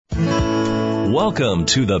Welcome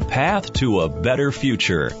to the Path to a Better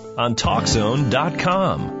Future on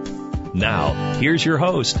TalkZone.com. Now, here's your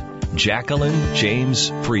host, Jacqueline James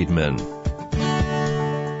Friedman.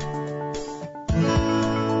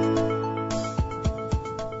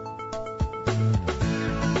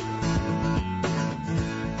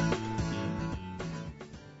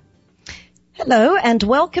 Hello and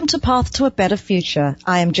welcome to Path to a Better Future.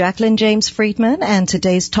 I am Jacqueline James Friedman and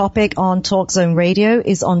today's topic on TalkZone Radio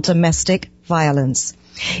is on domestic violence.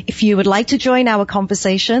 If you would like to join our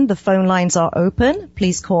conversation, the phone lines are open.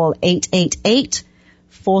 Please call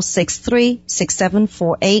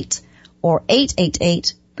 888-463-6748 or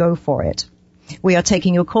 888-GO-FOR-IT. We are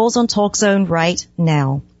taking your calls on TalkZone right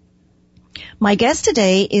now. My guest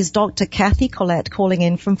today is Dr. Cathy Colet calling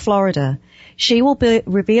in from Florida. She will be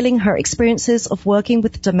revealing her experiences of working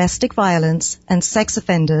with domestic violence and sex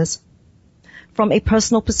offenders from a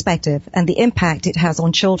personal perspective and the impact it has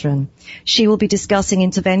on children. She will be discussing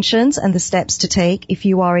interventions and the steps to take if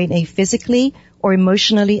you are in a physically or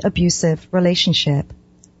emotionally abusive relationship.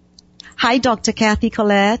 Hi, Dr. Cathy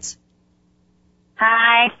Colet.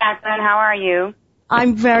 Hi, Jacqueline. How are you?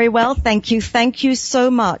 I'm very well, thank you. Thank you so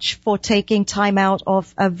much for taking time out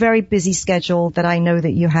of a very busy schedule that I know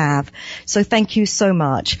that you have. So thank you so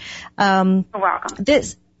much. You're welcome.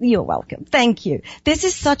 You're welcome. Thank you. This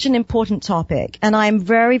is such an important topic, and I'm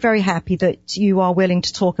very, very happy that you are willing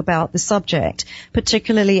to talk about the subject,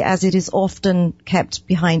 particularly as it is often kept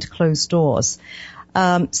behind closed doors.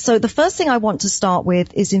 So the first thing I want to start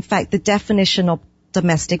with is, in fact, the definition of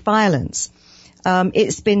domestic violence.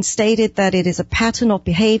 It's been stated that it is a pattern of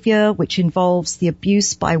behavior which involves the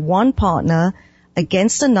abuse by one partner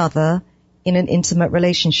against another in an intimate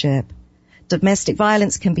relationship. Domestic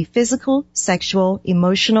violence can be physical, sexual,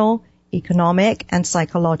 emotional, economic, and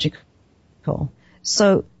psychological.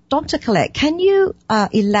 So, Dr. Colet, can you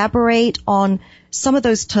elaborate on some of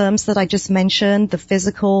those terms that I just mentioned, the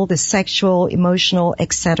physical, the sexual, emotional,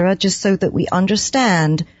 etc., just so that we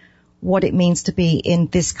understand what it means to be in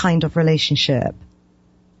this kind of relationship?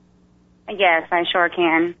 Yes, I sure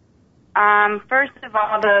can. First of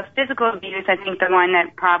all, the physical abuse, I think the one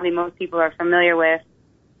that probably most people are familiar with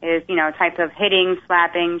is, types of hitting,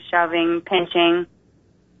 slapping, shoving, pinching.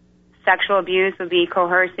 Sexual abuse would be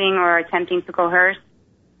coercing or attempting to coerce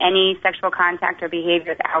any sexual contact or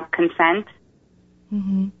behavior without consent.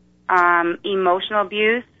 Mm-hmm. Emotional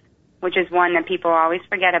abuse, which is one that people always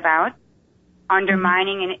forget about.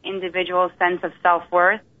 Undermining an individual's sense of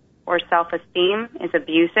self-worth or self-esteem is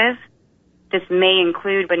abusive. This may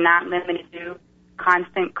include, but not limited to,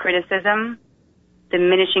 constant criticism,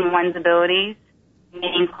 diminishing one's abilities,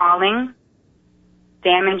 name-calling,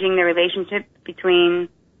 damaging the relationship between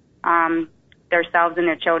themselves and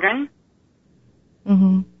their children.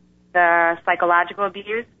 Mm-hmm. The psychological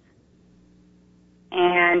abuse.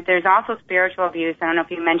 And there's also spiritual abuse. I don't know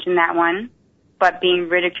if you mentioned that one. But being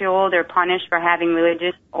ridiculed or punished for having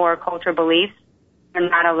religious or cultural beliefs or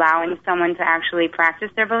not allowing someone to actually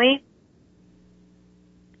practice their beliefs.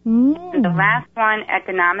 And the last one,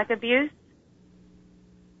 economic abuse,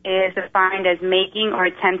 is defined as making or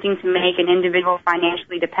attempting to make an individual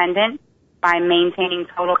financially dependent by maintaining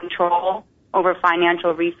total control over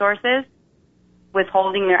financial resources,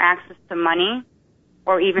 withholding their access to money,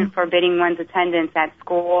 or even forbidding one's attendance at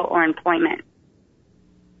school or employment.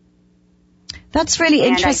 That's really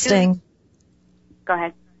interesting. Go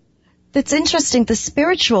ahead. That's interesting. The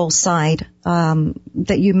spiritual side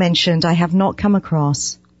that you mentioned, I have not come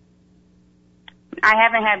across. I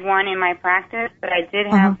haven't had one in my practice, but I did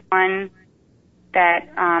have one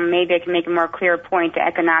that maybe I can make a more clear point to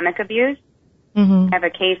economic abuse. Mm-hmm. I have a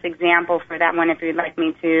case example for that one if you'd like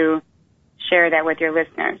me to share that with your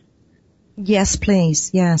listeners. Yes,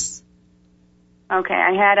 please. Yes. Okay.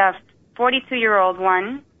 I had a 42-year-old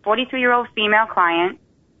female client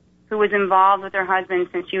who was involved with her husband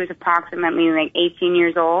since she was approximately 18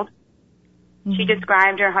 years old. Mm-hmm. She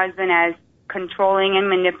described her husband as controlling and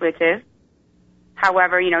manipulative.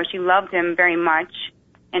 However, she loved him very much.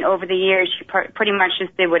 And over the years, she pretty much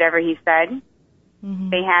just did whatever he said. Mm-hmm.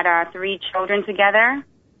 They had 3 children together.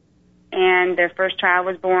 And their first child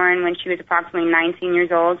was born when she was approximately 19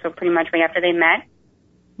 years old, so pretty much right after they met.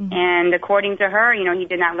 Mm-hmm. And according to her, he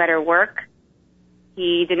did not let her work.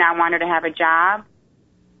 He did not want her to have a job.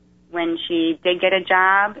 When she did get a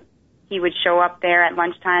job, he would show up there at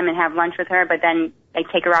lunchtime and have lunch with her, but then they'd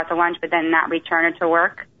take her out to lunch, but then not return her to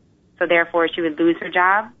work. So therefore, she would lose her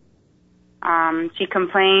job. She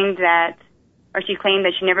claimed that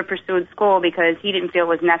she never pursued school because he didn't feel it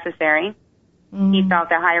was necessary. Mm-hmm. He felt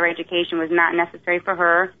that higher education was not necessary for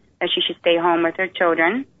her, that she should stay home with her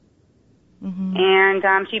children.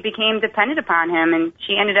 And she became dependent upon him, and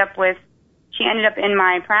she ended up in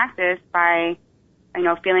my practice by,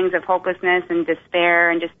 feelings of hopelessness and despair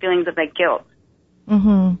and just feelings of like guilt.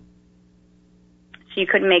 She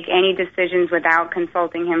couldn't make any decisions without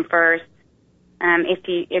consulting him first.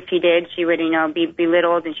 If he did, she would, be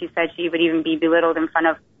belittled, and she said she would even be belittled in front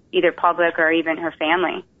of either public or even her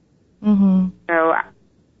family. So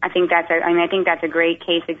I think that's a great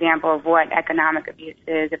case example of what economic abuse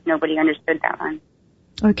is, if nobody understood that one.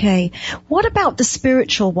 Okay. What about the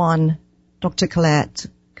spiritual one, Dr. Colet?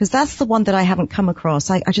 Because that's the one that I haven't come across.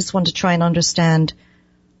 I just want to try and understand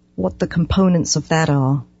what the components of that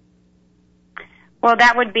are. Well,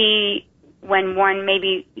 that would be when one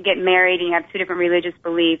maybe get married and you have two different religious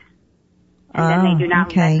beliefs, and then they do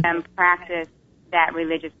not let them practice that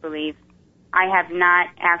religious belief. I have not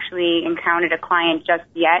actually encountered a client just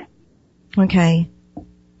yet. Okay. And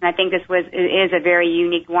I think it is a very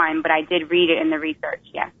unique one, but I did read it in the research,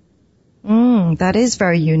 yes. That is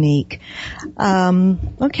very unique.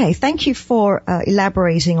 Okay, thank you for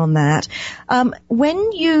elaborating on that.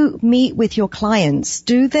 When you meet with your clients,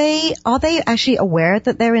 are they actually aware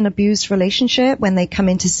that they're in an abused relationship when they come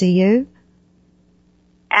in to see you?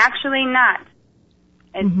 Actually not.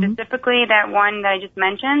 And specifically that one that I just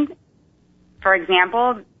mentioned, for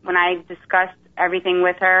example, when I discussed everything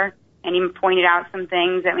with her and even pointed out some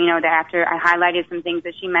things that, that after I highlighted some things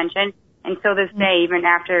that she mentioned, until this day, even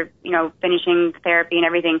after, finishing therapy and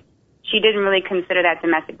everything, she didn't really consider that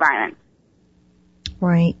domestic violence.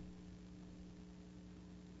 Right.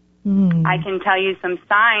 I can tell you some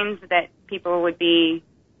signs that people would be,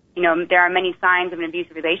 there are many signs of an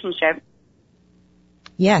abusive relationship.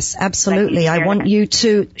 Yes, absolutely. I want you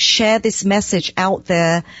to share this message out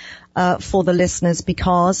there for the listeners,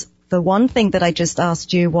 because the one thing that I just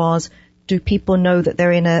asked you was, do people know that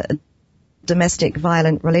they're in a domestic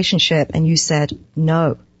violent relationship? And you said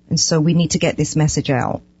no. And so we need to get this message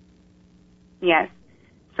out. Yes.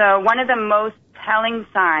 So one of the most telling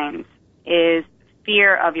signs is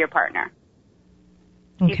fear of your partner.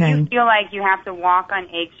 Okay. If you feel like you have to walk on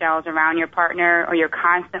eggshells around your partner, or you're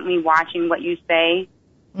constantly watching what you say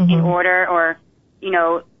in order, or,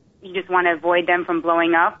 you just want to avoid them from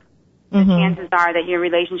blowing up, the chances are that your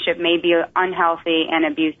relationship may be unhealthy and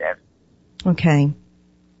abusive. Okay.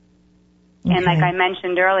 And like I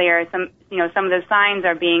mentioned earlier, some of the signs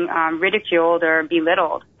are being ridiculed or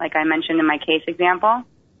belittled, like I mentioned in my case example.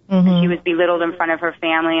 She was belittled in front of her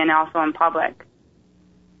family and also in public.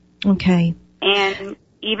 Okay. And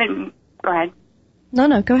even, go ahead.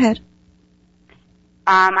 No, go ahead.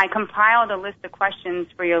 I compiled a list of questions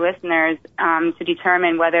for your listeners to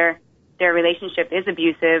determine whether their relationship is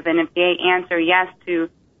abusive, and if they answer yes to,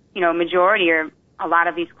 majority or a lot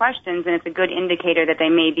of these questions, and it's a good indicator that they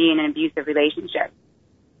may be in an abusive relationship.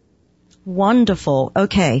 Wonderful.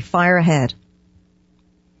 Okay, fire ahead.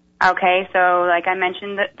 Okay, so like I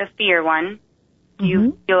mentioned, the fear one. Do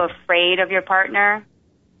you feel afraid of your partner?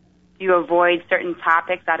 Do you avoid certain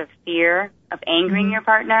topics out of fear of angering your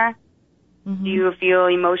partner? Do you feel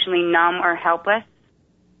emotionally numb or helpless?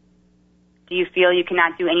 Do you feel you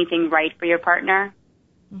cannot do anything right for your partner?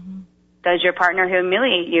 Does your partner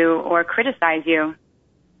humiliate you or criticize you?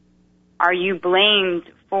 Are you blamed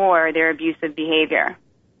for their abusive behavior?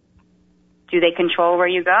 Do they control where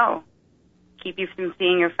you go? Keep you from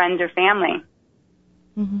seeing your friends or family?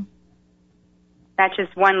 That's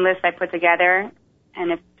just one list I put together.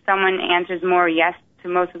 And if someone answers more yes to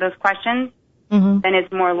most of those questions, then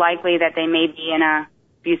it's more likely that they may be in an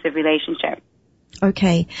abusive relationship.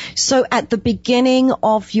 Okay. So at the beginning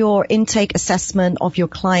of your intake assessment of your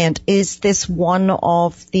client, is this one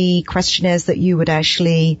of the questionnaires that you would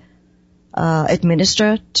actually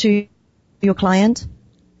administer to your client?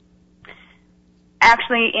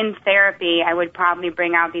 Actually, in therapy, I would probably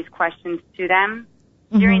bring out these questions to them.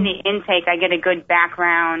 During the intake, I get a good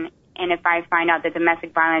background, and if I find out that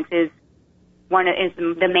domestic violence is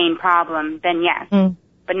the main problem, then yes.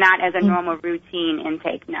 But not as a normal routine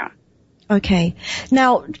intake, no. Okay.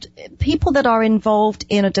 Now, people that are involved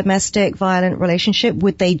in a domestic violent relationship,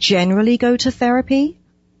 would they generally go to therapy?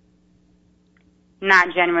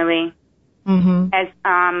 Not generally. As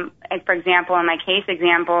for example, in my case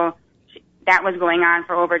example, that was going on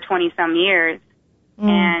for over 20 some years.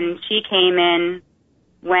 And she came in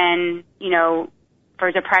when,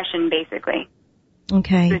 for depression, basically.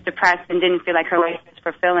 Okay. She was depressed and didn't feel like her life was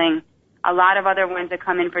fulfilling. A lot of other ones that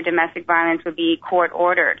come in for domestic violence would be court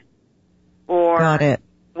ordered. Or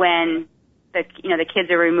when the kids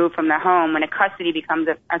are removed from their home, when a custody becomes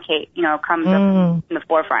comes up in the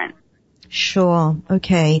forefront. Sure.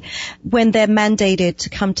 Okay. When they're mandated to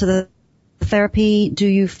come to the therapy, do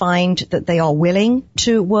you find that they are willing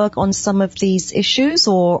to work on some of these issues,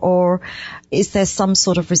 or is there some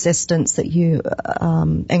sort of resistance that you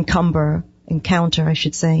encounter, I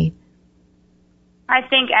should say? I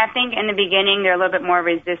think in the beginning they're a little bit more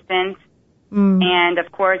resistant. And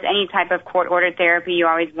of course, any type of court-ordered therapy, you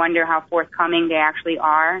always wonder how forthcoming they actually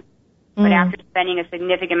are. But after spending a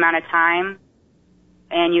significant amount of time,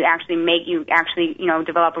 and you actually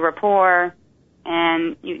develop a rapport,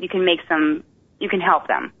 and you can help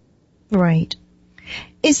them. Right.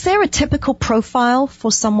 Is there a typical profile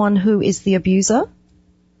for someone who is the abuser?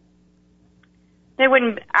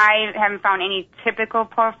 I haven't found any typical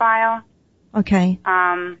profile. Okay.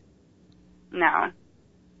 No.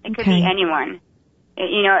 It could be anyone.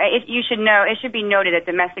 You should know, it should be noted that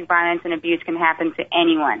domestic violence and abuse can happen to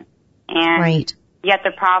anyone. And yet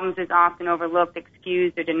the problems is often overlooked,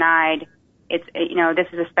 excused, or denied. This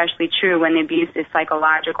is especially true when the abuse is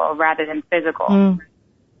psychological rather than physical. And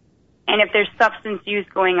if there's substance use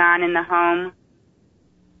going on in the home,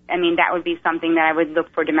 that would be something that I would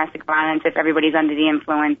look for domestic violence if everybody's under the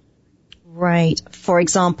influence. Right. For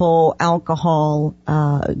example, alcohol,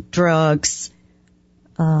 drugs.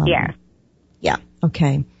 Yes. Yeah.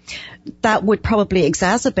 Okay. That would probably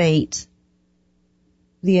exacerbate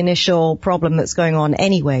the initial problem that's going on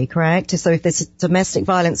anyway, correct? So if there's domestic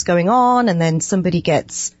violence going on and then somebody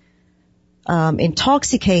gets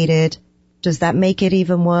intoxicated, does that make it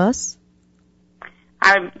even worse?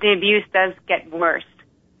 The abuse does get worse.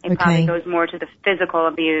 It probably goes more to the physical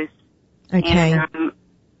abuse. Okay. And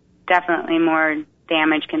definitely more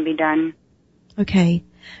damage can be done. Okay.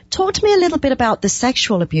 Talk to me a little bit about the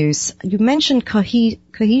sexual abuse. You mentioned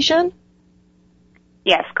cohesion?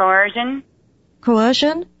 Yes, coercion.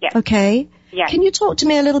 Coercion? Yes. Okay. Yes. Can you talk to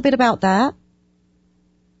me a little bit about that?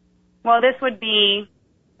 Well, this would be,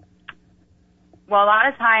 a lot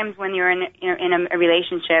of times when you're in a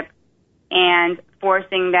relationship and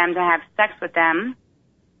forcing them to have sex with them,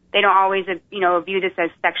 they don't always, view this as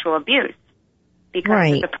sexual abuse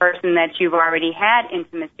because it's a person that you've already had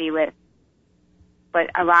intimacy with. But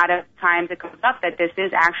a lot of times it comes up that this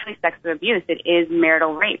is actually sexual abuse. It is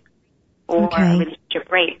marital rape or relationship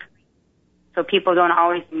rape. So people don't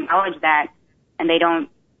always acknowledge that, and they don't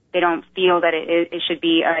feel that it should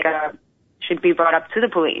be should be brought up to the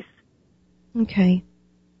police. Okay.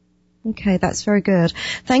 Okay, that's very good.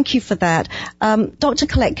 Thank you for that. Dr.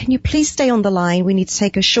 Colet, can you please stay on the line? We need to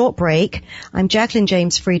take a short break. I'm Jacqueline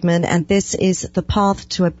James Friedman, and this is The Path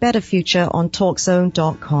to a Better Future on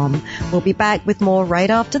TalkZone.com. We'll be back with more right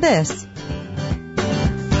after this.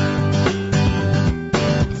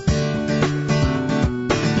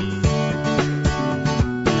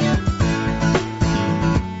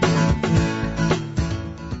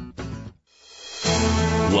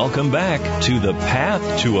 Welcome back to The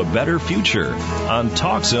Path to a Better Future on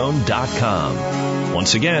TalkZone.com.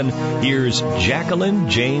 Once again, here's Jacqueline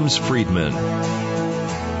James Friedman.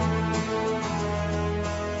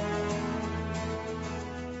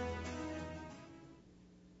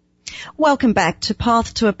 Welcome back to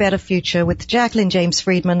Path to a Better Future with Jacqueline James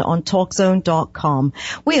Friedman on TalkZone.com.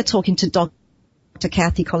 We are talking to Dr.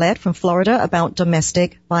 Cathy Colet from Florida about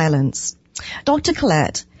domestic violence. Dr.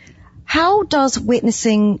 Colet, how does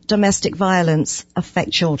witnessing domestic violence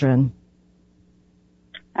affect children?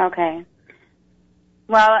 Okay.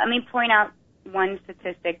 Well, let me point out one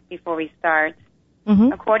statistic before we start.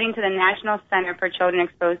 According to the National Center for Children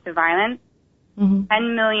Exposed to Violence, 10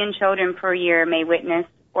 million children per year may witness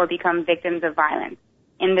or become victims of violence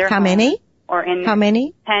in their home. Many? Or in How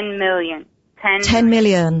many? 10 million. 10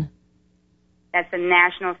 million. That's the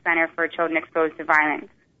National Center for Children Exposed to Violence.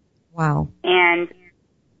 Wow. And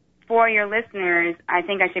for your listeners, I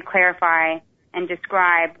think I should clarify and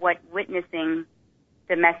describe what witnessing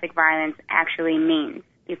domestic violence actually means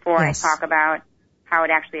before I talk about how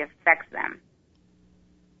it actually affects them.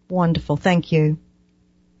 Wonderful. Thank you.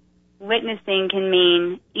 Witnessing can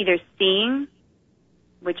mean either seeing,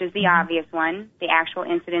 which is the obvious one, the actual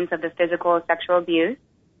incidents of the physical or sexual abuse,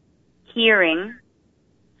 hearing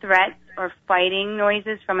threats or fighting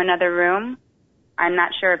noises from another room. I'm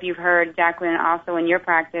not sure if you've heard, Jacqueline, also in your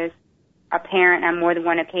practice, a parent on more than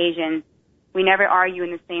one occasion, we never argue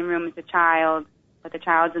in the same room as the child, but the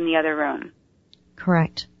child's in the other room.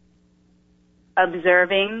 Correct.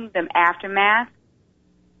 Observing the aftermath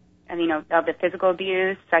of the physical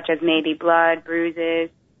abuse, such as maybe blood, bruises,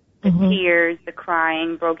 the tears, the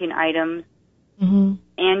crying, broken items,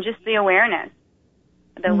 and just the awareness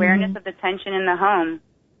of the tension in the home,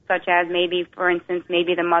 such as maybe, for instance,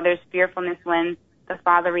 maybe the mother's fearfulness when the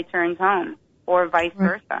father returns home, or vice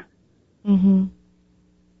versa.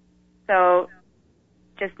 So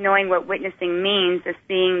just knowing what witnessing means, the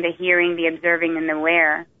seeing, the hearing, the observing, and the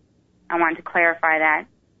aware. I wanted to clarify that.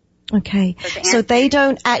 Okay. So they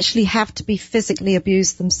don't actually have to be physically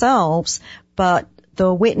abused themselves, but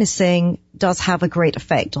the witnessing does have a great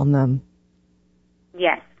effect on them.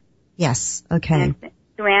 Yes. Yes. Okay. And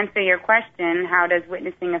to answer your question, how does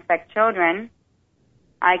witnessing affect children?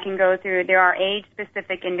 I can go through, there are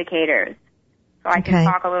age-specific indicators. So I can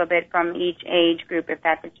talk a little bit from each age group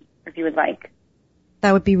if you would like.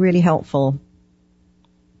 That would be really helpful.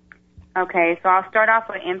 Okay, so I'll start off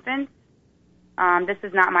with infants. This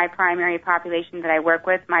is not my primary population that I work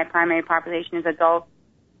with. My primary population is adults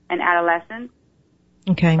and adolescents.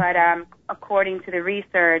 Okay. But according to the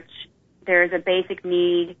research, there is a basic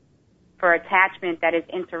need for attachment that is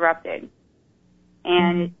interrupted.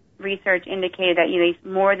 And research indicated that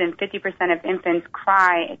more than 50% of infants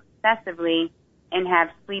cry excessively and have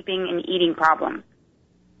sleeping and eating problems.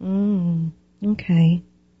 Okay.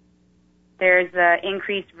 There's an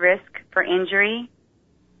increased risk for injury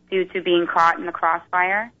due to being caught in the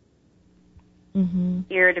crossfire.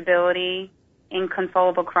 Irritability,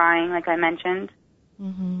 inconsolable crying, like I mentioned,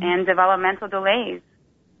 and developmental delays,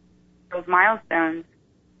 those milestones.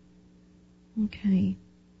 Okay.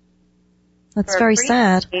 That's very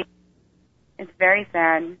sad. It's very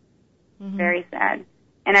sad. Very sad.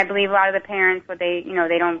 And I believe a lot of the parents,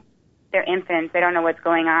 they're infants, they don't know what's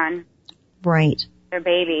going on. Right. They're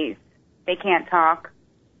babies. They can't talk.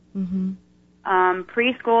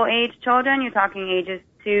 Preschool age children, you're talking ages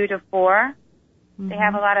 2 to 4, they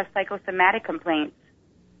have a lot of psychosomatic complaints.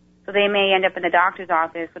 So they may end up in the doctor's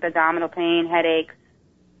office with abdominal pain, headaches,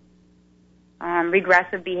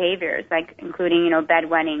 regressive behaviors, like including,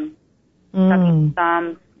 bedwetting, sucking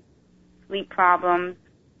thumbs, sleep problems,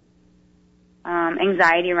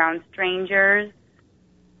 anxiety around strangers.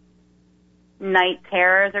 Night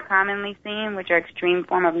terrors are commonly seen, which are extreme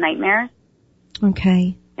form of nightmares.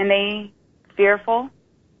 Okay. And they fearful.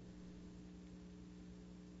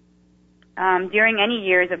 During any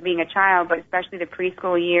years of being a child, but especially the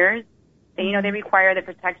preschool years, they require the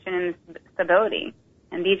protection and stability.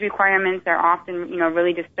 And these requirements are often,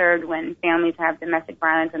 really disturbed when families have domestic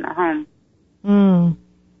violence in the home.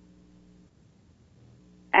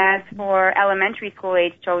 As for elementary school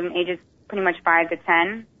age children, ages pretty much 5 to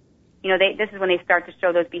 10, this is when they start to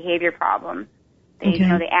show those behavior problems. They,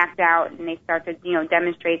 they act out and they start to,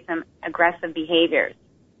 demonstrate some aggressive behaviors.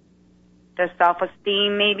 Their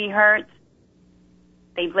self-esteem may be hurt.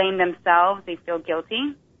 They blame themselves. They feel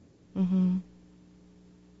guilty.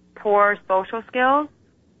 Poor social skills,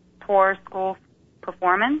 poor school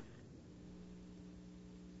performance.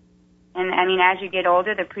 And, as you get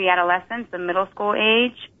older, the pre-adolescence, the middle school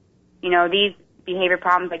age, these behavior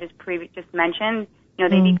problems I just mentioned,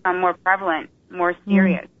 they become more prevalent, more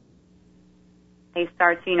serious. They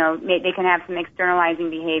start to, they can have some externalizing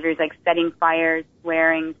behaviors like setting fires,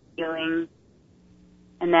 swearing, stealing,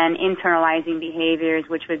 and then internalizing behaviors,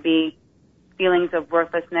 which would be feelings of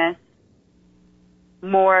worthlessness,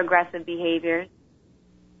 more aggressive behaviors.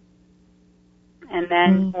 And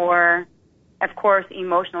then for, of course,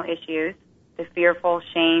 emotional issues, the fearful,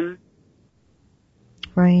 shame.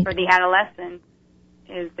 Right. For the adolescents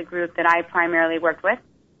is the group that I primarily worked with.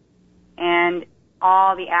 And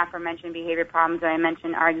all the aforementioned behavior problems that I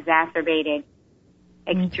mentioned are exacerbated.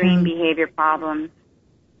 Extreme behavior problems.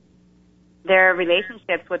 Their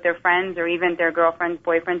relationships with their friends or even their girlfriends,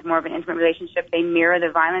 boyfriends, more of an intimate relationship, they mirror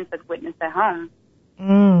the violence that's witnessed at home.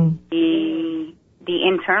 The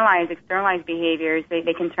internalized, externalized behaviors,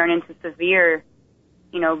 they can turn into severe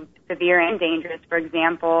and dangerous. For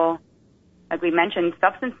example, like we mentioned,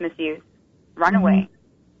 substance misuse, runaway,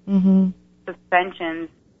 suspensions,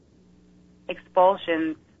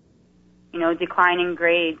 expulsions, declining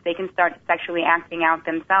grades. They can start sexually acting out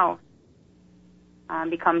themselves,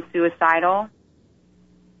 become suicidal.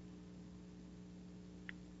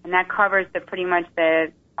 And that covers pretty much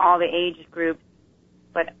all the age groups.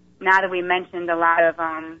 But now that we mentioned a lot of,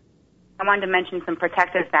 I wanted to mention some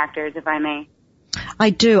protective factors, if I may. I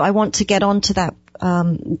do. I want to get on to that,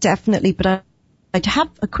 definitely, but I have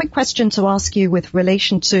a quick question to ask you with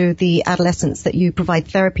relation to the adolescents that you provide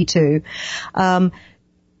therapy to.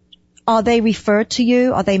 Are they referred to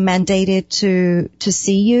you? Are they mandated to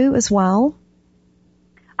see you as well?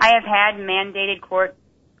 I have had mandated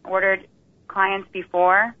court-ordered clients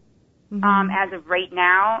before. As of right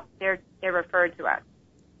now, they're referred to us.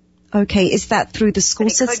 Okay. Is that through the school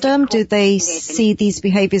system? Do they see these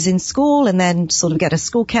behaviors in school and then sort of get a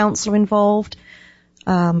school counselor involved?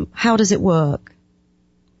 How does it work?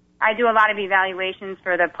 I do a lot of evaluations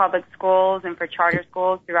for the public schools and for charter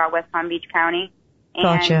schools throughout West Palm Beach County. And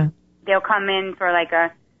Gotcha. they'll come in for like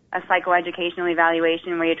a psychoeducational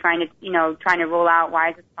evaluation where you're trying to rule out why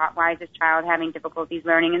is this child having difficulties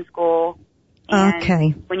learning in school. And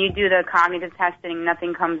okay. when you do the cognitive testing,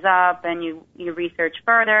 nothing comes up, and you research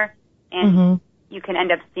further, and you can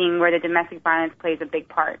end up seeing where the domestic violence plays a big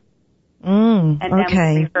part. And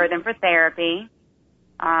then we refer them for therapy.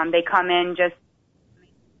 They come in just,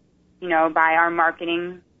 by our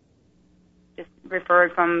marketing, just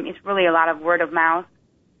referred from, it's really a lot of word of mouth.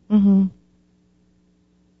 Mm-hmm.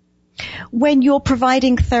 When you're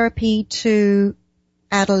providing therapy to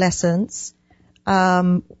adolescents,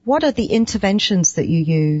 what are the interventions that you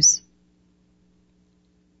use?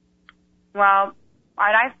 Well,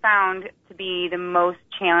 what I've found to be the most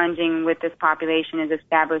challenging with this population is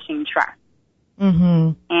establishing trust.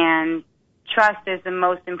 Mm-hmm. And trust is the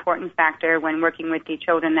most important factor when working with the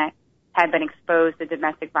children that have been exposed to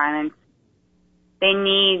domestic violence. They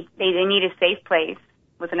need a safe place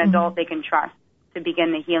with an adult they can trust to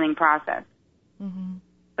begin the healing process. Mm-hmm.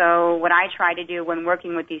 So what I try to do when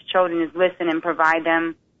working with these children is listen and provide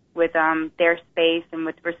them with their space and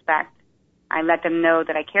with respect. I let them know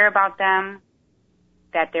that I care about them,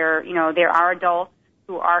 that there are adults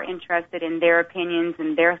who are interested in their opinions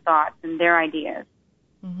and their thoughts and their ideas.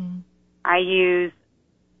 Mm-hmm. I use,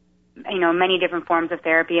 many different forms of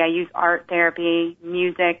therapy. I use art therapy,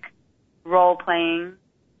 music, role playing.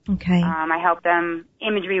 Okay. I help them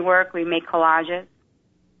imagery work. We make collages.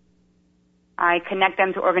 I connect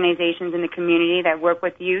them to organizations in the community that work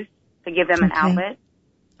with youth to give them an outlet.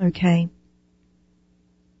 Okay.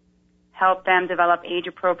 Help them develop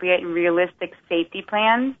age-appropriate and realistic safety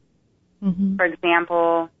plans. Mm-hmm. For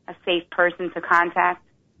example, a safe person to contact,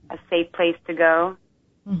 a safe place to go.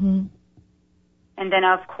 Mm-hmm. And then,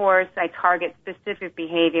 of course, I target specific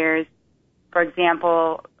behaviors. For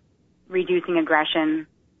example, reducing aggression,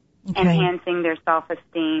 enhancing their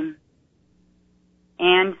self-esteem.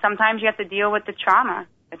 And sometimes you have to deal with the trauma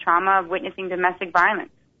of witnessing domestic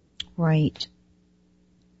violence. Right.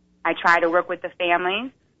 I try to work with the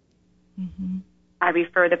families. Mm-hmm. I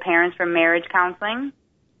refer the parents for marriage counseling.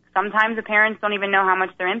 Sometimes the parents don't even know how much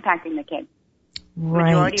they're impacting the kids. Right.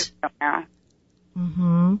 Majority of them don't know.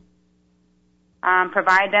 Mm-hmm.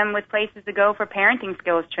 Provide them with places to go for parenting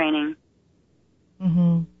skills training.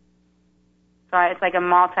 Mm-hmm. So it's like a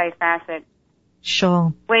multifaceted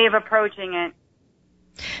way of approaching it.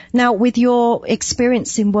 Now, with your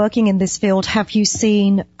experience in working in this field, have you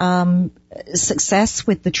seen success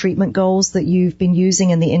with the treatment goals that you've been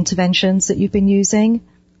using and the interventions that you've been using?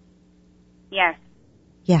 Yes.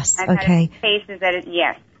 Yes, I've okay. had cases that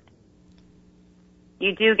yes.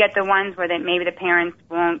 You do get the ones where maybe the parents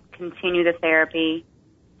won't continue the therapy,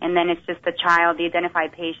 and then it's just the child, the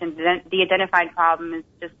identified patient. The identified problem is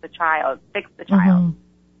just the child. Fix the child.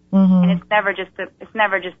 Mm-hmm. Mm-hmm. And it's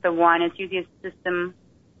never just the one. It's usually a system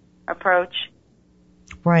approach.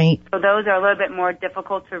 Right. So those are a little bit more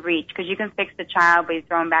difficult to reach because you can fix the child, but you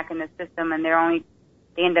throw them back in the system, and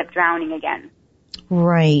they end up drowning again.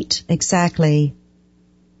 Right. Exactly.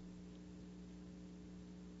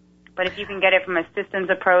 But if you can get it from a systems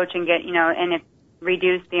approach and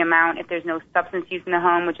reduce the amount, if there's no substance use in the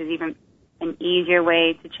home, which is even an easier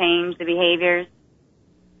way to change the behaviors,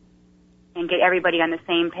 and get everybody on the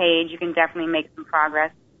same page, you can definitely make some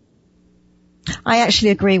progress. I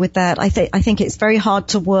actually agree with that. I think it's very hard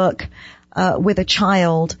to work with a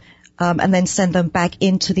child and then send them back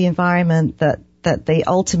into the environment that they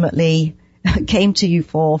ultimately came to you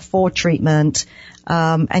for treatment,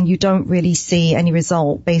 and you don't really see any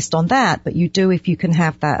result based on that, but you do if you can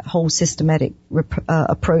have that whole systematic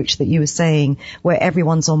approach that you were saying, where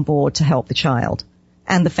everyone's on board to help the child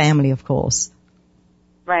and the family, of course.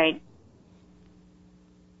 Right.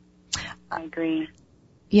 I agree.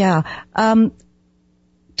 Yeah.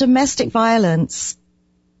 Domestic violence,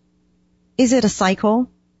 is it a cycle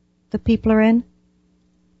that people are in?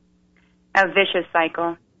 A vicious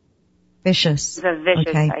cycle. Vicious. It's a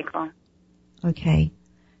vicious cycle. Okay.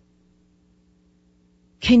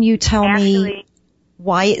 Can you tell me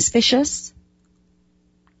why it's vicious?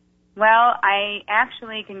 Well, I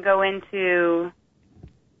actually can go into,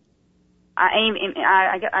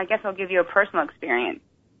 I guess I'll give you a personal experience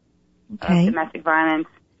of domestic violence.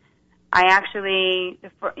 The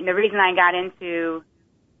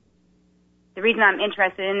reason I'm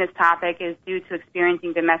interested in this topic is due to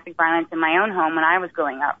experiencing domestic violence in my own home when I was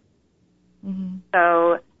growing up. Mm-hmm.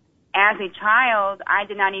 So as a child, I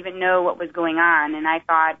did not even know what was going on, and I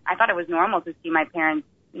thought it was normal to see my parents,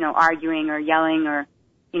 arguing or yelling or,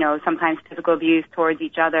 sometimes physical abuse towards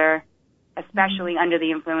each other, especially under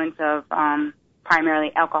the influence of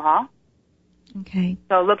primarily alcohol. Okay.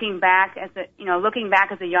 So looking back as a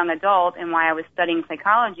young adult and why I was studying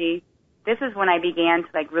psychology, this is when I began to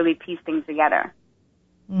like really piece things together.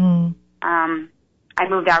 I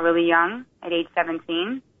moved out really young at age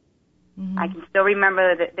 17. I can still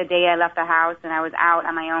remember the day I left the house and I was out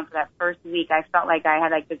on my own for that first week. I felt like I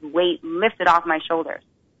had like this weight lifted off my shoulders.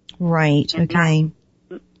 Right. And okay.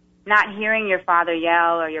 Not hearing your father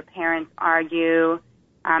yell or your parents argue.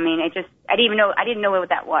 I mean, I didn't know what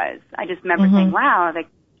that was. I just remember saying, wow, like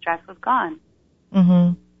stress was gone.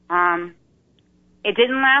 It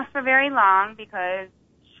didn't last for very long because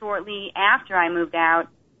shortly after I moved out,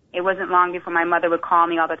 it wasn't long before my mother would call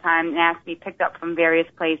me all the time and ask to be picked up from various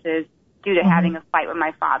places due to having a fight with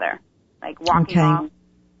my father, like walking home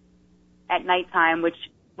at nighttime, which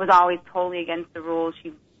was always totally against the rules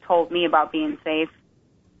she told me about being safe.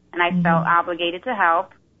 And I felt obligated to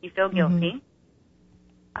help. You feel guilty.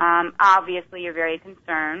 Obviously, you're very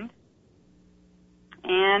concerned.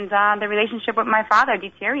 And the relationship with my father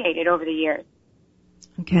deteriorated over the years.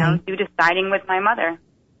 Okay. Due to siding with my mother.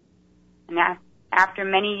 And after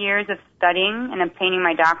many years of studying and obtaining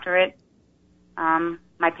my doctorate,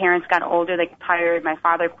 my parents got older, they got tired, my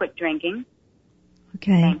father quit drinking.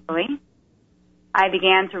 Okay. Thankfully. I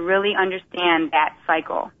began to really understand that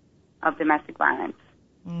cycle of domestic violence.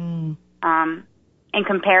 In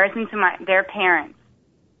comparison to their parents,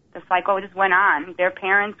 the cycle just went on. Their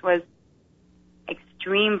parents was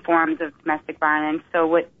extreme forms of domestic violence.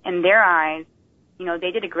 So in their eyes,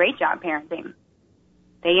 they did a great job parenting.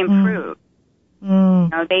 They improved.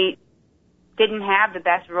 They didn't have the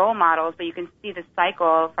best role models, but you can see the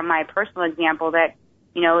cycle from my personal example that,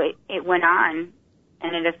 it went on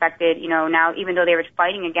and it affected, now even though they were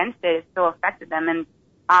fighting against it, it still affected them. And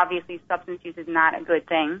obviously substance use is not a good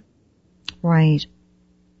thing. Right.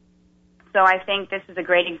 So I think this is a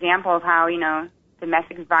great example of how,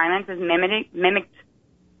 domestic violence is mimicked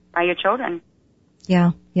by your children.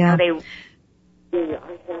 Yeah, yeah.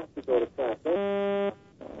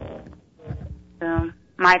 So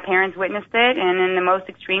my parents witnessed it, and in the most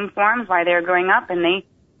extreme forms while they were growing up, and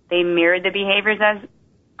they mirrored the behaviors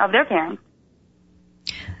of their parents.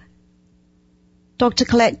 Dr.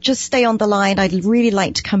 Colet, just stay on the line. I'd really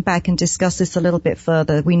like to come back and discuss this a little bit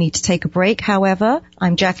further. We need to take a break. However,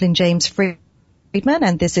 I'm Jacqueline James Friedman,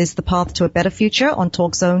 and this is The Path to a Better Future on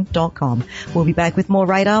TalkZone.com. We'll be back with more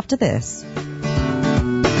right after this.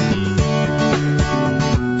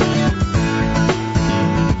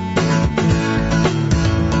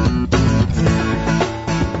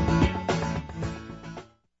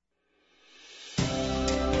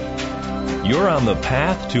 You're on the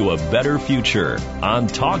path to a better future on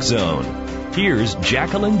TalkZone. Here's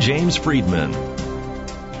Jacqueline James Friedman.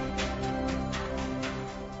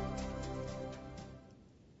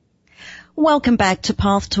 Welcome back to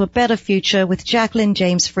Path to a Better Future with Jacqueline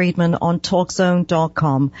James Friedman on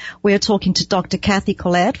TalkZone.com. We're talking to Dr. Cathy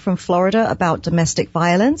Colet from Florida about domestic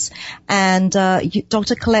violence. And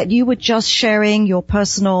Dr. Colet, you were just sharing your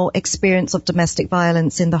personal experience of domestic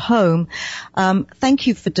violence in the home. Thank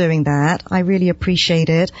you for doing that. I really appreciate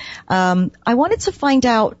it. I wanted to find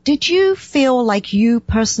out, did you feel like you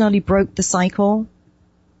personally broke the cycle?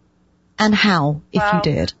 And how, if you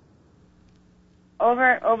did?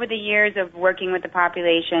 Over the years of working with the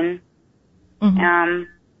population,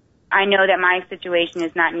 I know that my situation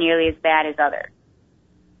is not nearly as bad as others.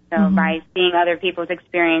 So by seeing other people's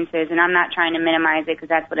experiences, and I'm not trying to minimize it because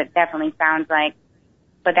that's what it definitely sounds like,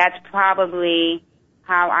 but that's probably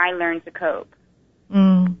how I learned to cope.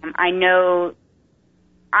 I know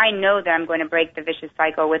that I'm going to break the vicious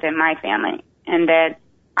cycle within my family, and that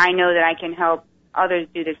I know that I can help others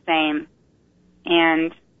do the same.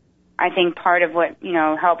 And I think part of what,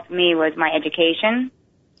 helped me was my education.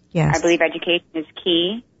 Yes. I believe education is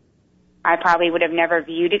key. I probably would have never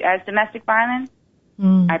viewed it as domestic violence.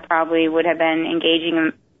 I probably would have been engaging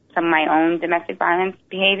in some of my own domestic violence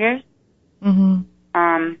behaviors.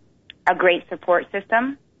 A great support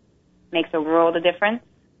system makes a world of difference.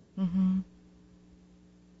 I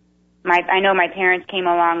know my parents came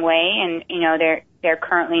a long way, and, they're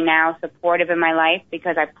currently now supportive in my life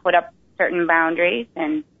because I put up certain boundaries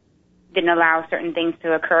and didn't allow certain things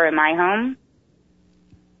to occur in my home.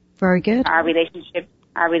 Very good. Our relationship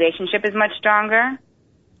is much stronger.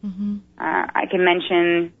 I can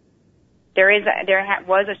mention there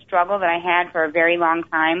was a struggle that I had for a very long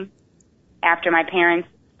time after my parents'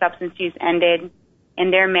 substance use ended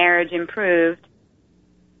and their marriage improved.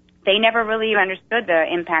 They never really understood the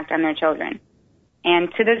impact on their children.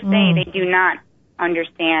 And to this day, they do not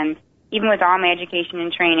understand, even with all my education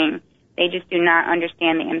and training, they just do not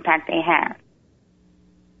understand the impact they have.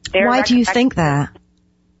 Why do you think that?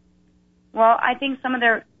 Well, I think some of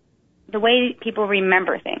the way people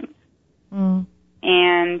remember things.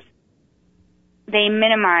 And they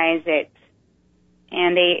minimize it,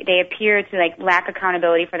 and they appear to like lack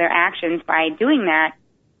accountability for their actions by doing that.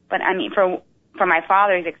 But I mean, for my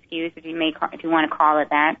father's excuse, if you want to call it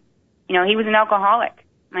that, he was an alcoholic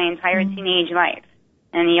my entire teenage life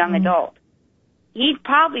and a young adult. He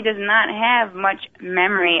probably does not have much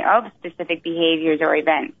memory of specific behaviors or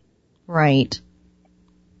events. Right.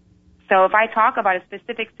 So if I talk about a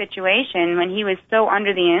specific situation when he was so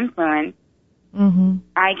under the influence,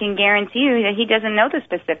 I can guarantee you that he doesn't know the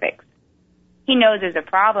specifics. He knows there's a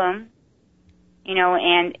problem,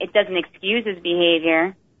 and it doesn't excuse his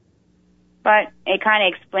behavior, but it kind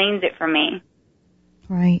of explains it for me.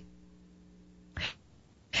 Right.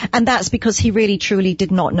 And that's because he really truly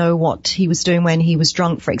did not know what he was doing when he was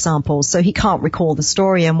drunk, for example. So he can't recall the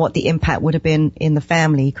story and what the impact would have been in the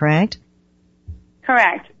family, correct?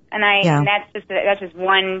 Correct. And that's just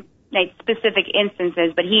one specific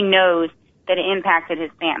instances, but he knows that it impacted his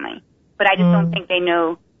family. But I just don't think they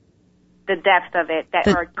know the depth of it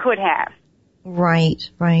or could have. Right.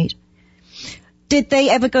 Did they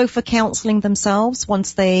ever go for counseling themselves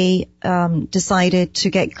once they decided to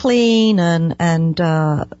get clean and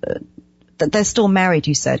they're still married,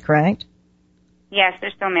 you said, correct? Yes,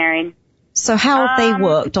 they're still married. So how have they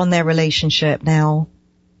worked on their relationship now?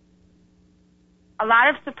 A lot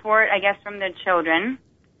of support, I guess, from the children.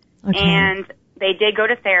 Okay. And they did go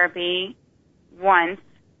to therapy once,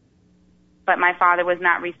 but my father was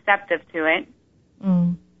not receptive to it.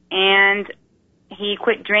 And he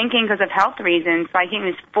quit drinking because of health reasons, so I think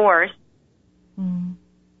he was forced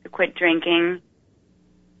to quit drinking.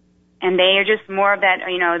 And they are just more of that,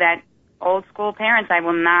 that old school parents. I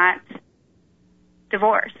will not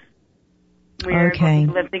divorce. We're going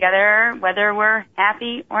to live together whether we're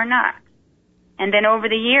happy or not. And then over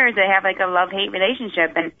the years, they have like a love-hate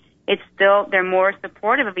relationship, and it's still, they're more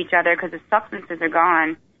supportive of each other because the substances are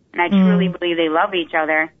gone. And I truly believe they love each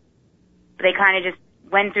other. But they kind of just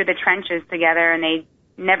went through the trenches together, and they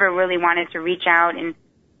never really wanted to reach out and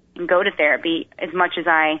go to therapy as much as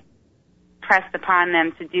I pressed upon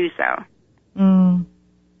them to do so.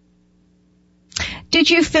 Did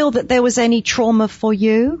you feel that there was any trauma for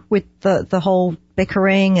you with the whole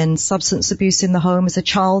bickering and substance abuse in the home as a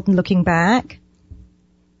child and looking back?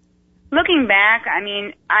 Looking back, I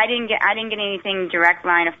mean, I didn't get anything direct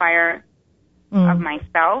line of fire of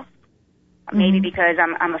myself. Maybe because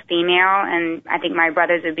I'm a female, and I think my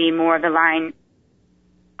brothers would be more of the line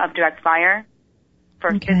of direct fire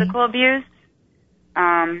for physical abuse.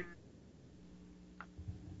 I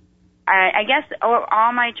guess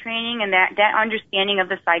all my training and that understanding of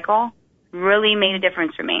the cycle really made a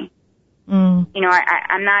difference for me. I'm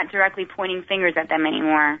not directly pointing fingers at them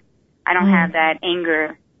anymore. I don't have that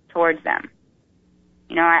anger towards them.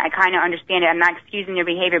 I kind of understand it. I'm not excusing their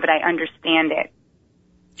behavior, but I understand it.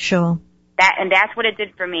 Sure. And that's what it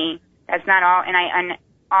did for me. That's not all. And I'm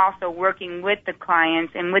also working with the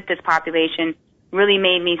clients and with this population really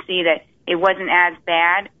made me see that it wasn't as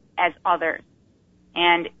bad as others.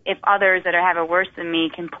 And if others that have it worse than me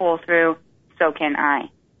can pull through, so can I.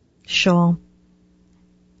 Sure.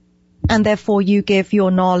 And therefore you give your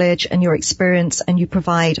knowledge and your experience and you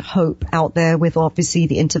provide hope out there with obviously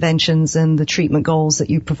the interventions and the treatment goals that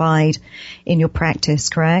you provide in your practice,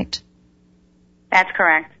 correct? That's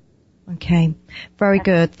correct. Okay. Very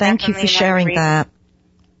good. Thank you for sharing that.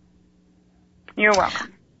 You're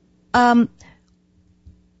welcome.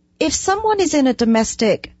 If someone is in a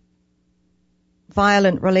domestic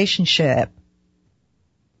violent relationship,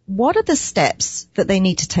 what are the steps that they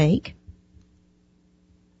need to take?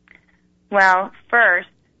 Well, first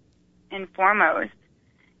and foremost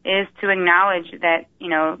is to acknowledge that,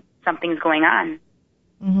 something's going on.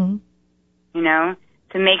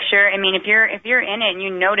 To make sure, I mean, if you're in it and you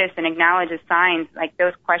notice and acknowledge the signs, like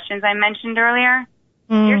those questions I mentioned earlier,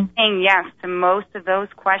 you're saying yes to most of those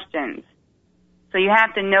questions. So you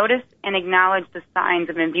have to notice and acknowledge the signs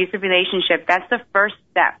of an abusive relationship. That's the first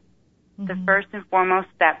step, the first and foremost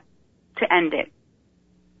step to end it.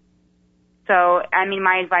 So, I mean,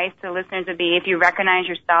 my advice to listeners would be if you recognize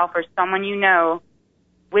yourself or someone you know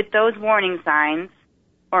with those warning signs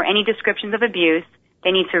or any descriptions of abuse,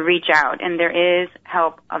 they need to reach out, and there is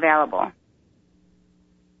help available.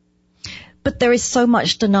 But there is so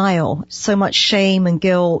much denial, so much shame and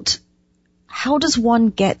guilt. How does one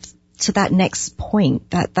get to that next point?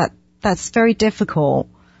 That's very difficult.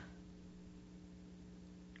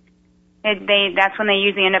 That's when they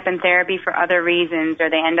usually end up in therapy for other reasons, or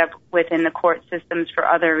they end up within the court systems for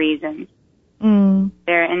other reasons. And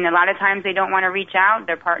a lot of times they don't want to reach out.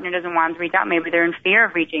 Their partner doesn't want to reach out. Maybe they're in fear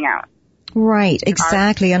of reaching out. Right,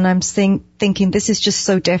 exactly. And I'm thinking this is just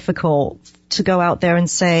so difficult to go out there and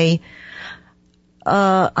say,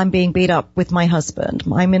 I'm being beat up with my husband.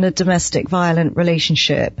 I'm in a domestic violent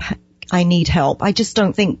relationship. I need help. I just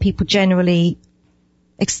don't think people generally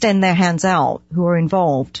extend their hands out who are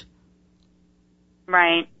involved.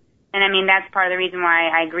 Right. And I mean, that's part of the reason why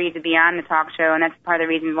I agreed to be on the talk show, and that's part of the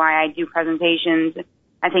reason why I do presentations.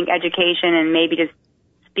 I think education and maybe just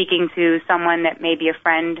speaking to someone that may be a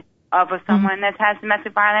friend of someone that has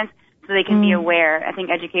domestic violence so they can be aware. I think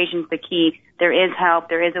education is the key. There is help.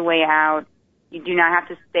 There is a way out. You do not have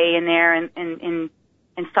to stay in there and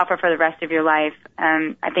suffer for the rest of your life.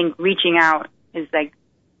 I think reaching out is like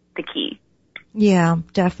the key. Yeah,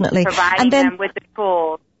 definitely. Providing them with the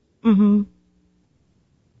tools. Mm-hmm.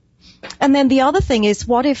 And then the other thing is,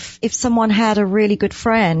 what if someone had a really good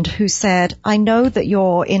friend who said, I know that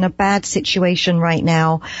you're in a bad situation right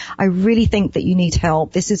now. I really think that you need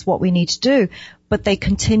help. This is what we need to do. But they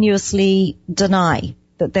continuously deny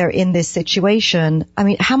that they're in this situation. I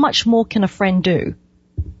mean, how much more can a friend do?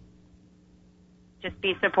 Just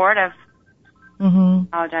be supportive. Mm-hmm.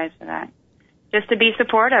 Apologize for that. Just to be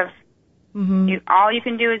supportive. Mm-hmm. All you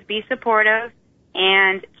can do is be supportive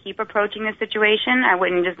and keep approaching the situation. I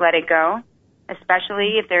wouldn't just let it go,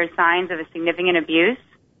 especially if there's signs of a significant abuse.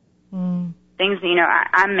 Things,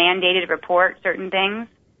 I'm mandated to report certain things,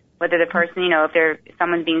 whether the person, if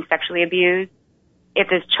someone's being sexually abused, if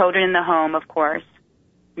there's children in the home, of course,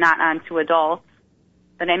 not onto adults.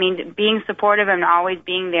 But I mean, being supportive and always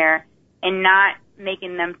being there and not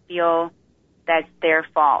making them feel that's their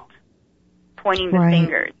fault, pointing the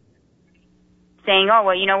fingers. Saying, oh,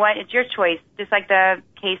 well, you know what, it's your choice, just like the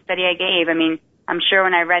case study I gave. I mean, I'm sure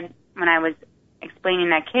when I was explaining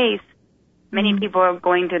that case, many people are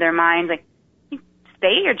going through their minds like,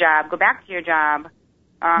 stay at your job, go back to your job.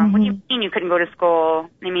 What do you mean you couldn't go to school?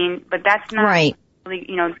 I mean, but that's not really,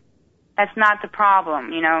 that's not the problem,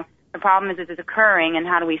 The problem is it's occurring, and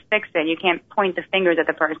how do we fix it? You can't point the fingers at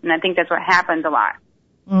the person. I think that's what happens a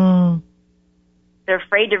lot. They're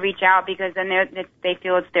afraid to reach out because then they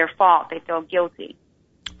feel it's their fault. They feel guilty.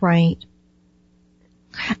 Right.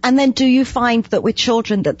 And then do you find that with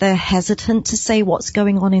children that they're hesitant to say what's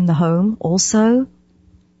going on in the home also?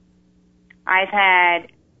 I've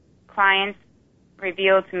had clients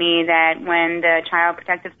reveal to me that when the Child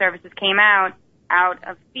Protective Services came out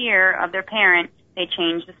of fear of their parent, they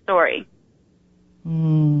changed the story.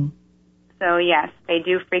 So yes, they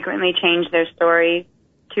do frequently change their story.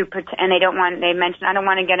 And they mention, I don't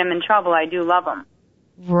want to get them in trouble. I do love them.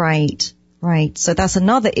 Right. So that's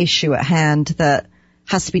another issue at hand that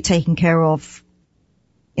has to be taken care of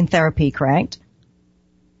in therapy, correct?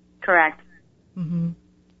 Correct.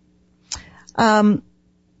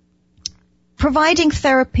 Providing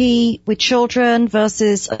therapy with children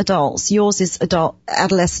versus adults. Yours is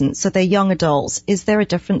adolescents, so they're young adults. Is there a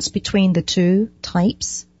difference between the two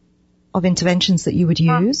types of interventions that you would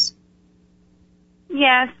use?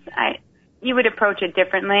 Yes, you would approach it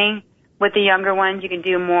differently. With the younger ones, you can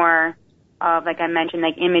do more of, like I mentioned,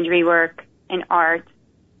 like imagery work and art.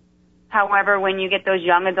 However, when you get those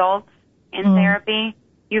young adults in therapy,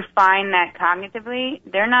 you find that cognitively,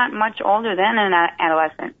 they're not much older than an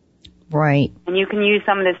adolescent. Right. And you can use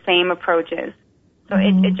some of the same approaches. So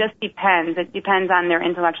it just depends. It depends on their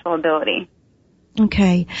intellectual ability.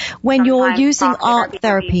 Okay. When you're using art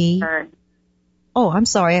therapy... Oh, I'm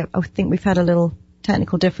sorry. I think we've had a little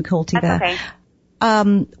technical difficulty there. That's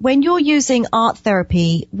okay. When you're using art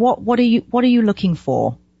therapy, what are you looking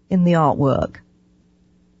for in the artwork?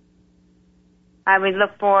 I would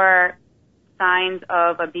look for signs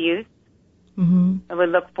of abuse. I would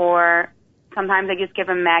look for, sometimes I just give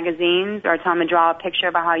them magazines or tell them to draw a picture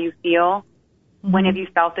about how you feel. When have you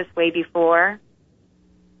felt this way before?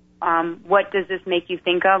 What does this make you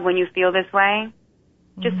think of when you feel this way?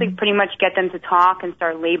 Just to pretty much get them to talk and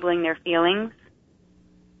start labeling their feelings.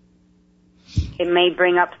 It may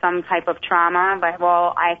bring up some type of trauma, but,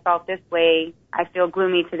 well, I felt this way. I feel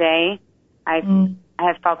gloomy today. I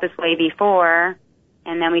have felt this way before.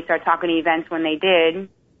 And then we start talking to events when they did.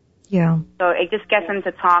 Yeah. So it just gets them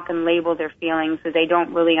to talk and label their feelings so they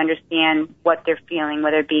don't really understand what they're feeling,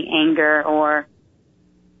 whether it be anger or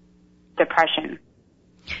depression.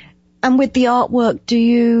 And with the artwork, do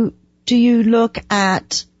you look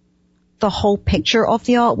at the whole picture of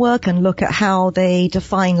the artwork and look at how they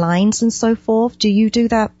define lines and so forth? Do you do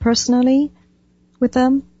that personally with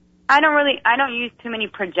them? I don't use too many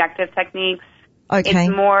projective techniques. Okay.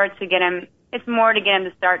 It's more to get them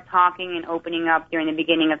to start talking and opening up during the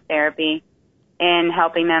beginning of therapy and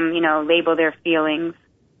helping them, label their feelings.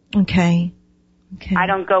 Okay. Okay. I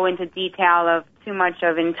don't go into detail of too much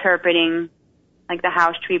of interpreting, like the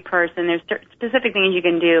house tree person. There's specific things you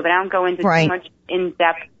can do, but I don't go into too much in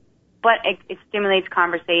depth. But it stimulates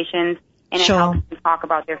conversations, and it helps them talk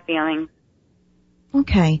about their feelings.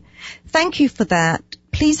 Okay. Thank you for that.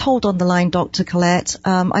 Please hold on the line, Dr. Colet.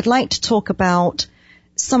 I'd like to talk about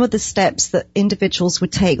some of the steps that individuals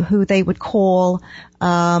would take, who they would call,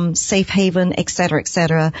 safe haven, et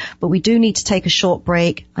cetera, but we do need to take a short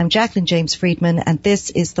break. I'm Jacqueline James Friedman, and this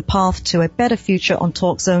is The Path to a Better Future on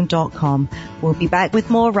TalkZone.com. We'll be back with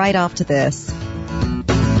more right after this.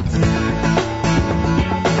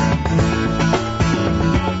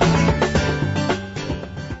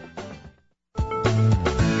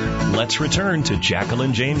 Let's return to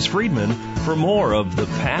Jacqueline James Friedman for more of The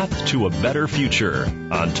Path to a Better Future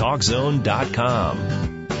on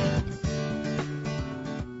TalkZone.com.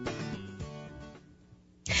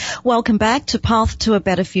 Welcome back to Path to a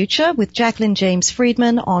Better Future with Jacqueline James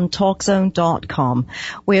Friedman on TalkZone.com.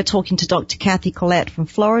 We're talking to Dr. Cathy Colet from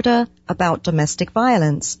Florida about domestic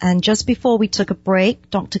violence. And just before we took a break,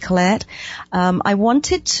 Dr. Colet, I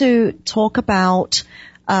wanted to talk about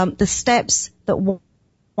the steps that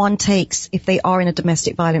one takes if they are in a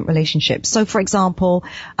domestic violent relationship. So, for example,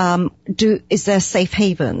 is there safe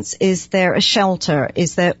havens? Is there a shelter?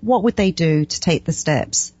 What would they do to take the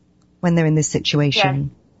steps when they're in this situation?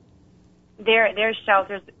 Yes. There's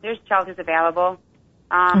shelters available.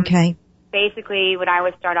 Okay. Basically, what I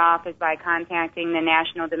would start off is by contacting the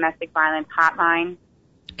National Domestic Violence Hotline.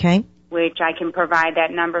 Okay. Which I can provide that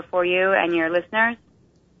number for you and your listeners.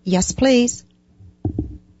 Yes, please.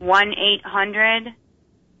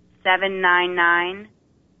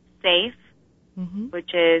 1-800-799-SAFE,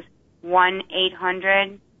 which is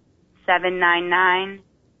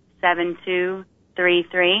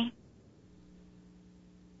 1-800-799-7233.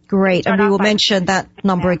 Great, and we will mention that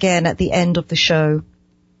number again at the end of the show.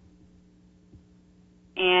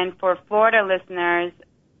 And for Florida listeners,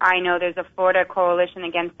 I know there's a Florida Coalition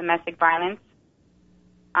Against Domestic Violence.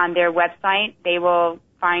 On their website, they will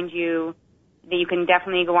find you. You can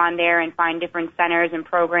definitely go on there and find different centers and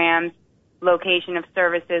programs, location of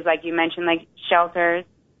services, like you mentioned, like shelters.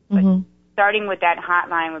 But starting with that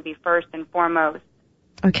hotline would be first and foremost.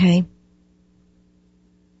 Okay.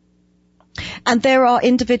 And there are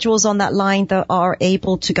individuals on that line that are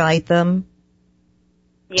able to guide them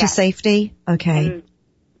to safety? Okay.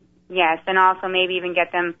 Yes, and also maybe even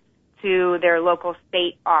get them to their local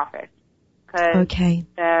state office. Okay.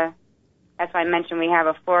 That's why I mentioned we have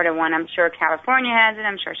a Florida one. I'm sure California has it.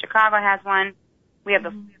 I'm sure Chicago has one. We have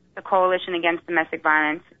the Coalition Against Domestic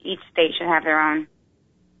Violence. Each state should have their own.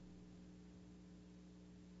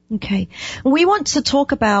 Okay. We want to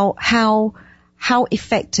talk about how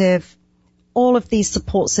effective all of these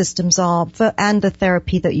support systems are and the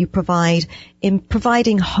therapy that you provide in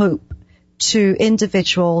providing hope to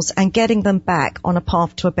individuals and getting them back on a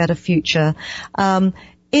path to a better future.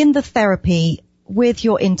 In the therapy with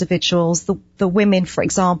your individuals, the women, for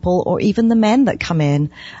example, or even the men that come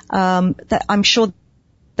in, that I'm sure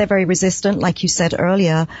they're very resistant, like you said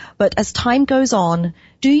earlier. But as time goes on,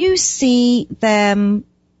 do you see them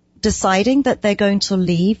deciding that they're going to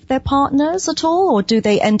leave their partners at all, or do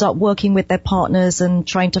they end up working with their partners and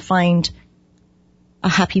trying to find a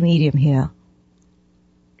happy medium here?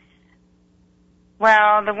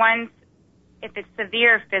 Well, the ones, if it's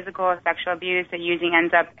severe physical or sexual abuse, it usually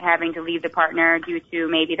ends up having to leave the partner due to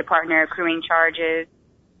maybe the partner accruing charges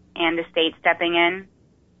and the state stepping in.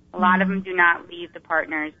 A lot of them do not leave the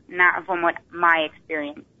partners, not from what my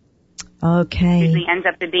experience. Okay. It usually ends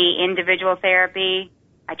up to be individual therapy.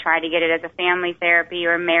 I try to get it as a family therapy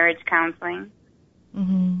or marriage counseling.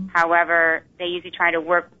 However, they usually try to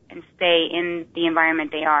work and stay in the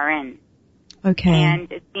environment they are in. Okay.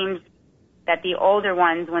 And it seems that the older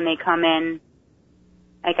ones, when they come in,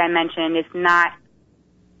 like I mentioned, it's not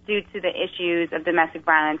due to the issues of domestic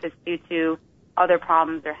violence. It's due to other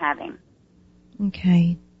problems they're having.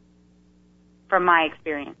 Okay. From my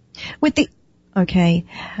experience. With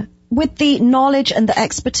the knowledge and the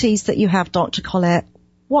expertise that you have, Dr. Colet,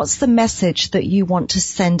 what's the message that you want to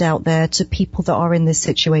send out there to people that are in this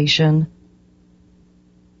situation?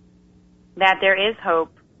 That there is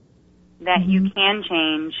hope, that you can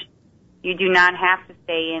change. You do not have to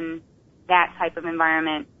stay in that type of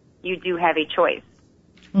environment. You do have a choice.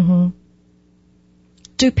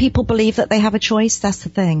 Do people believe that they have a choice? That's the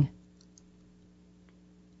thing.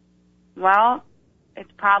 Well,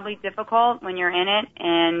 it's probably difficult when you're in it,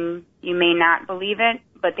 and you may not believe it,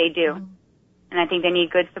 but they do. And I think they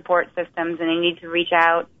need good support systems, and they need to reach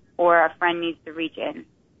out, or a friend needs to reach in.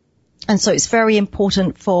 And so it's very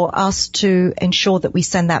important for us to ensure that we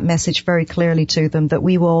send that message very clearly to them, that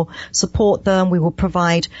we will support them, we will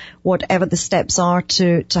provide whatever the steps are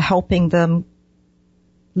to helping them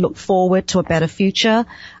look forward to a better future,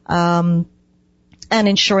 and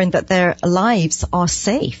ensuring that their lives are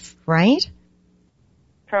safe, right?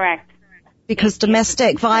 Correct. Because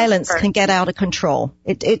domestic violence can get out of control.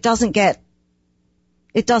 It doesn't get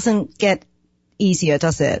easier,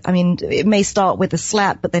 does it? I mean, it may start with a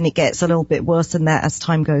slap, but then it gets a little bit worse than that as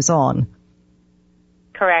time goes on.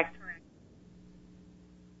 Correct.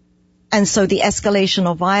 And so the escalation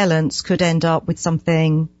of violence could end up with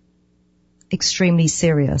something extremely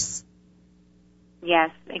serious. Yes,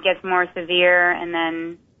 it gets more severe, and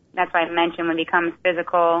then that's why I mentioned when it becomes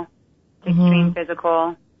physical, extreme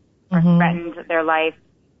physical, or threatens their life,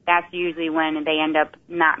 that's usually when they end up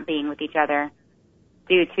not being with each other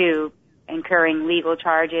due to incurring legal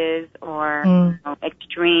charges or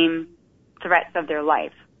extreme threats of their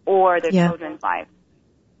life or their children's life.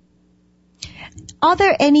 Are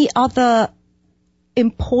there any other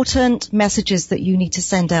important messages that you need to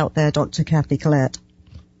send out there, Dr. Cathy Colet?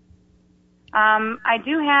 I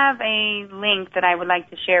do have a link that I would like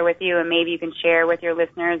to share with you, and maybe you can share with your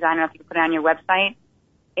listeners. I don't know if you can put it on your website.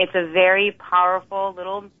 It's a very powerful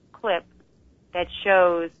little clip that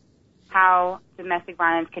shows how domestic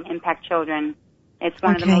violence can impact children. It's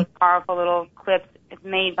one of the most powerful little clips. It's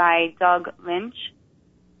made by Doug Lynch.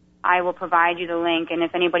 I will provide you the link, and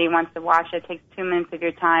if anybody wants to watch it, it takes 2 minutes of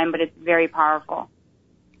your time, but it's very powerful.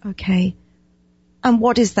 Okay. And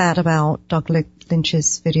what is that about, Doug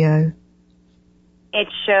Lynch's video? It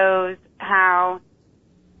shows how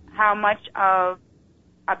much of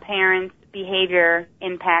a parent's behavior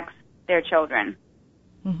impacts their children.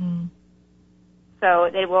 So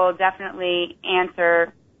they will definitely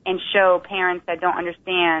answer and show parents that don't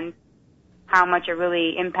understand how much it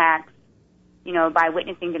really impacts, by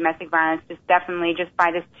witnessing domestic violence. Just definitely, just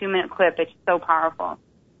by this 2-minute clip, it's so powerful.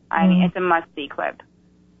 I mean, it's a must-see clip.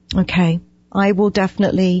 Okay. I will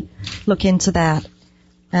definitely look into that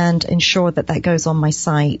and ensure that goes on my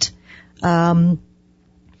site. The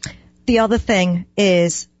other thing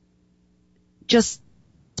is just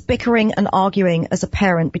bickering and arguing as a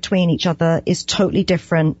parent between each other is totally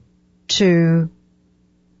different to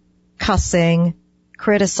cussing,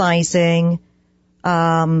 criticizing,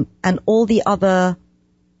 and all the other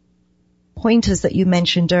pointers that you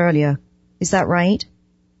mentioned earlier. Is that right?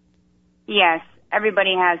 Yes.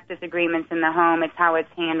 Everybody has disagreements in the home. It's how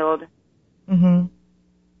it's handled. You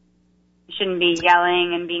shouldn't be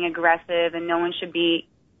yelling and being aggressive, and no one should be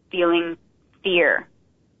feeling fear.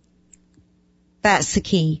 That's the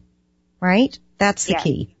key, right? That's the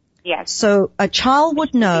key. Yes. So a child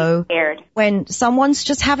would know when someone's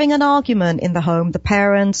just having an argument in the home, the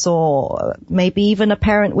parents or maybe even a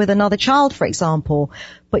parent with another child, for example,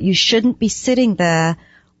 but you shouldn't be sitting there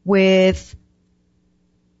with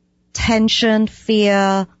tension,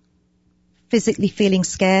 fear, physically feeling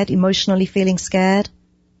scared, emotionally feeling scared.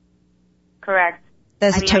 Correct.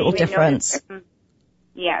 There's a total difference.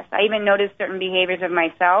 Yes. I even noticed certain behaviors of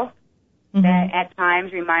myself that at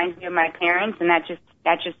times reminds me of my parents, and that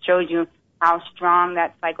just shows you how strong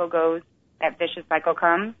that cycle goes, that vicious cycle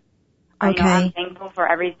comes. Okay. I'm thankful for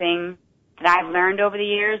everything that I've learned over the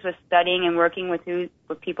years with studying and working with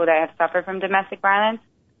people that have suffered from domestic violence.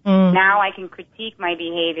 Now I can critique my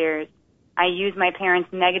behaviors. I use my parents'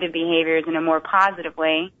 negative behaviors in a more positive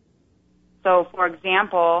way. So, for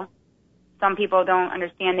example, some people don't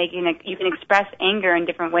understand you can express anger in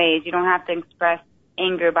different ways. You don't have to express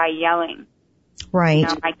anger by yelling. Right.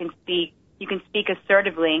 You can speak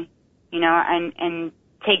assertively, and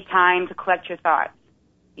take time to collect your thoughts.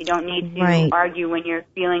 You don't need to argue when you're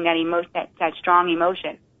feeling that emotion, that strong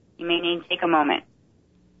emotion. You may need to take a moment.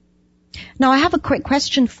 Now, I have a quick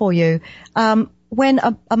question for you. When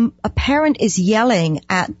a parent is yelling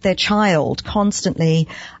at their child constantly,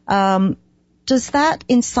 does that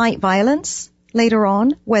incite violence later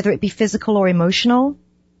on, whether it be physical or emotional?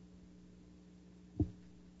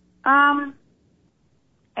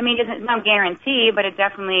 I mean, it's no guarantee, but it's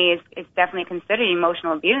definitely considered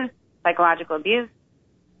emotional abuse, psychological abuse.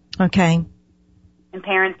 Okay. And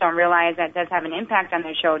parents don't realize that does have an impact on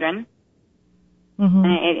their children.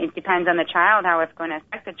 And it depends on the child, how it's going to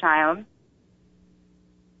affect the child.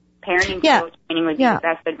 Parenting training would be the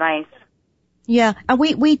best advice. Yeah, and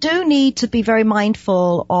we do need to be very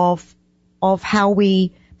mindful of how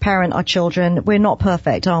we parent our children. We're not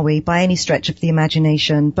perfect, are we, by any stretch of the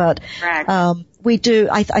imagination? But we do.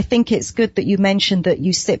 I think it's good that you mentioned that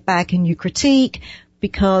you sit back and you critique,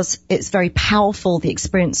 because it's very powerful, the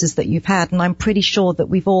experiences that you've had. And I'm pretty sure that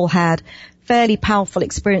we've all had fairly powerful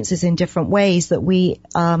experiences in different ways that we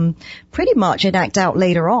pretty much enact out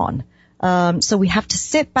later on. So we have to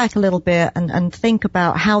sit back a little bit and think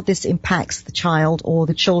about how this impacts the child or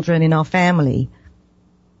the children in our family.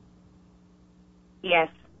 Yes.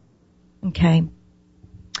 Okay.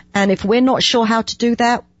 And if we're not sure how to do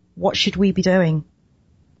that, what should we be doing?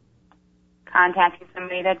 Contacting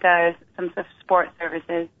somebody that does some support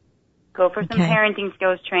services. Go for some parenting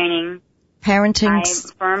skills training. Parenting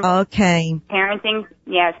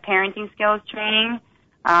skills training,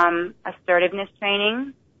 assertiveness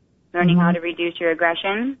training, learning how to reduce your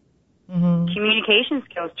aggression, communication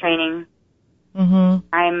skills training.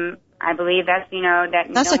 I believe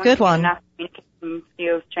that's a good one. Enough communication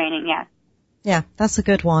skills training, yes. Yeah, that's a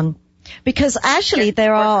good one. Because actually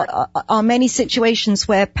there are many situations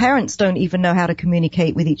where parents don't even know how to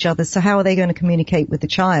communicate with each other, so how are they going to communicate with the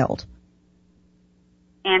child?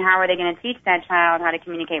 And how are they going to teach that child how to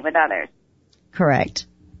communicate with others? Correct.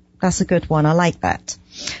 That's a good one. I like that.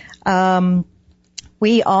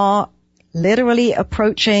 We are literally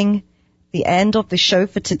approaching the end of the show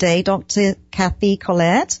for today, Dr. Cathy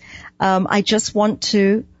Colet. I just want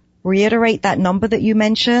to reiterate that number that you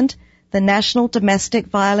mentioned. The National Domestic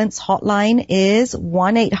Violence Hotline is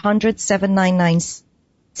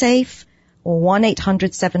 1-800-799-SAFE or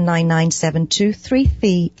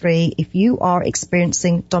 1-800-799-7233 if you are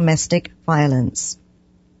experiencing domestic violence.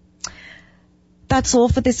 That's all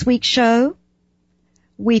for this week's show.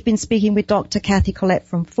 We've been speaking with Dr. Cathy Colet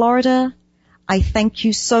from Florida. I thank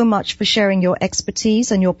you so much for sharing your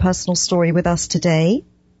expertise and your personal story with us today.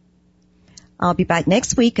 I'll be back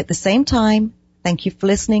next week at the same time. Thank you for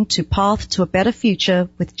listening to Path to a Better Future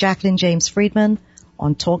with Jacqueline James Friedman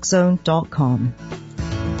on TalkZone.com.